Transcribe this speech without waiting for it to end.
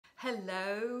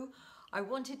Hello, I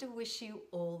wanted to wish you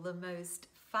all the most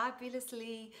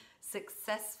fabulously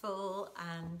successful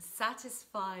and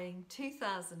satisfying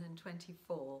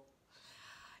 2024.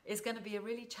 It's going to be a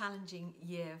really challenging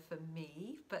year for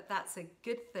me, but that's a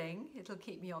good thing. It'll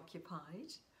keep me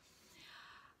occupied.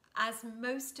 As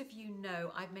most of you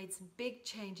know, I've made some big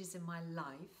changes in my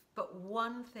life, but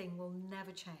one thing will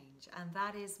never change, and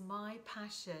that is my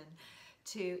passion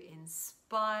to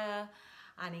inspire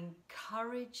and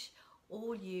encourage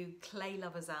all you clay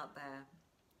lovers out there.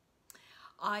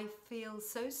 I feel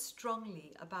so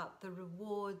strongly about the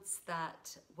rewards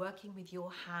that working with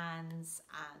your hands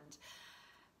and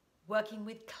working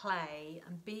with clay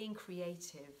and being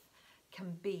creative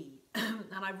can be.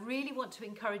 And I really want to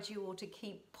encourage you all to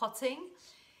keep potting,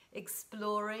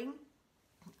 exploring,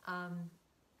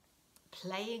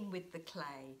 playing with the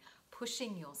clay,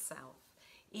 pushing yourself,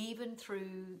 even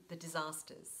through the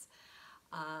disasters.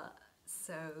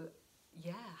 So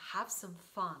yeah, have some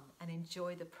fun and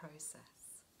enjoy the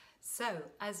process. So,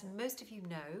 as most of you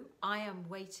know, I am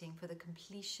waiting for the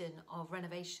completion of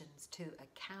renovations to a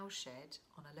cowshed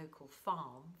on a local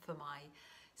farm for my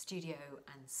studio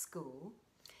and school.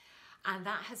 And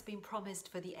that has been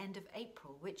promised for the end of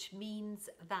April, which means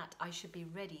that I should be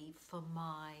ready for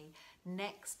my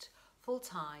next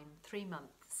full-time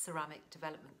 3-month ceramic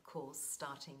development course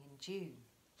starting in June.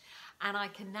 And I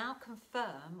can now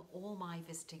confirm all my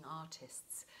visiting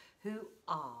artists, who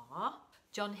are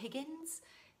John Higgins,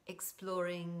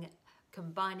 exploring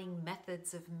combining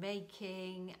methods of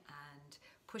making and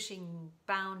pushing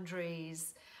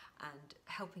boundaries and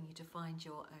helping you to find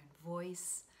your own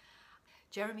voice.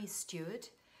 Jeremy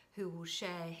Stewart, who will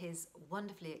share his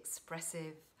wonderfully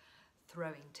expressive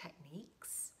throwing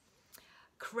techniques.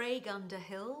 Craig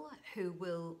Underhill, who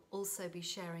will also be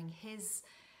sharing his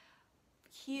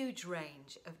huge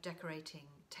range of decorating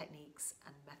techniques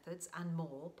and methods and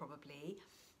more, probably.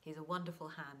 He's a wonderful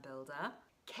hand builder.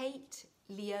 Kate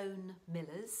Leone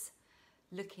Millers,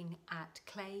 looking at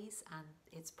clays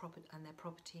and their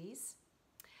properties.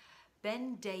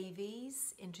 Ben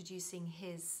Davies, introducing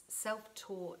his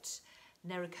self-taught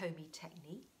Nerokomi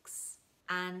techniques.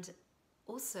 And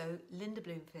also Linda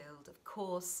Bloomfield, of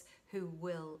course, who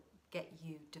will get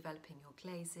you developing your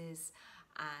glazes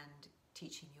and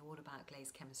teaching you all about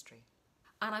glaze chemistry.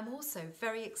 And I'm also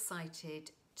very excited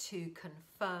to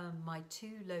confirm my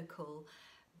 2 local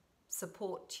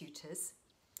support tutors,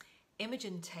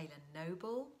 Imogen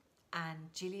Taylor-Noble and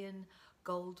Gillian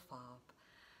Goldfarb.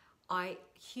 I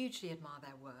hugely admire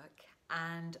their work,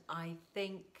 and I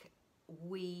think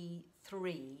we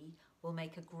 3 will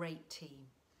make a great team.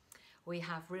 We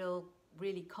have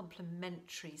really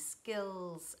complementary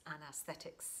skills and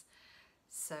aesthetics.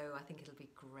 So I think it'll be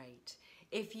great.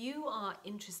 If you are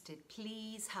interested,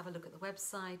 please have a look at the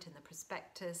website and the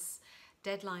prospectus.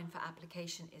 Deadline for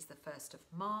application is the 1st of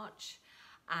March,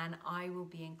 and I will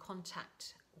be in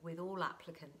contact with all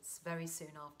applicants very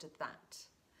soon after that.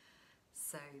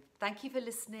 So thank you for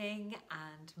listening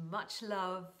and much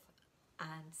love,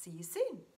 and see you soon.